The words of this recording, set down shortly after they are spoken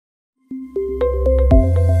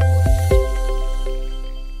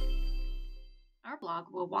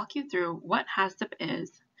we'll walk you through what HACCP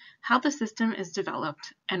is, how the system is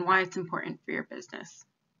developed, and why it's important for your business.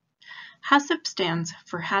 HACCP stands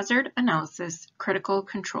for Hazard Analysis Critical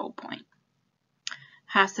Control Point.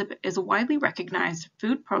 HACCP is a widely recognized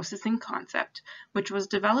food processing concept which was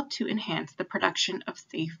developed to enhance the production of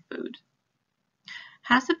safe food.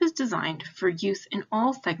 HACCP is designed for use in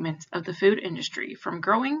all segments of the food industry, from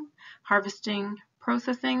growing, harvesting,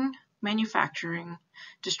 processing, manufacturing,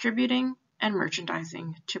 distributing, and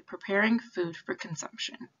merchandising to preparing food for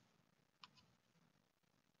consumption.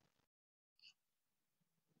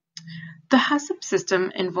 The HACCP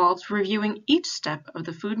system involves reviewing each step of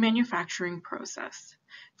the food manufacturing process,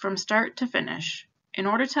 from start to finish, in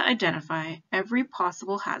order to identify every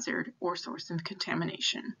possible hazard or source of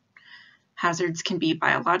contamination. Hazards can be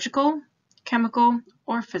biological, chemical,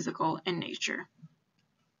 or physical in nature.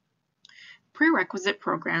 Prerequisite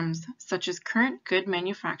programs such as Current Good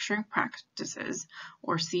Manufacturing Practices,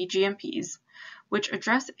 or cGMPs, which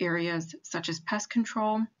address areas such as pest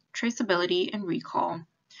control, traceability and recall,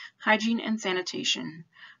 hygiene and sanitation,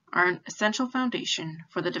 are an essential foundation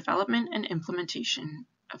for the development and implementation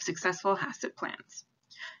of successful HACCP plans.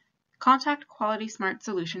 Contact Quality Smart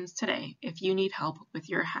Solutions today if you need help with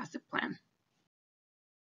your HACCP plan.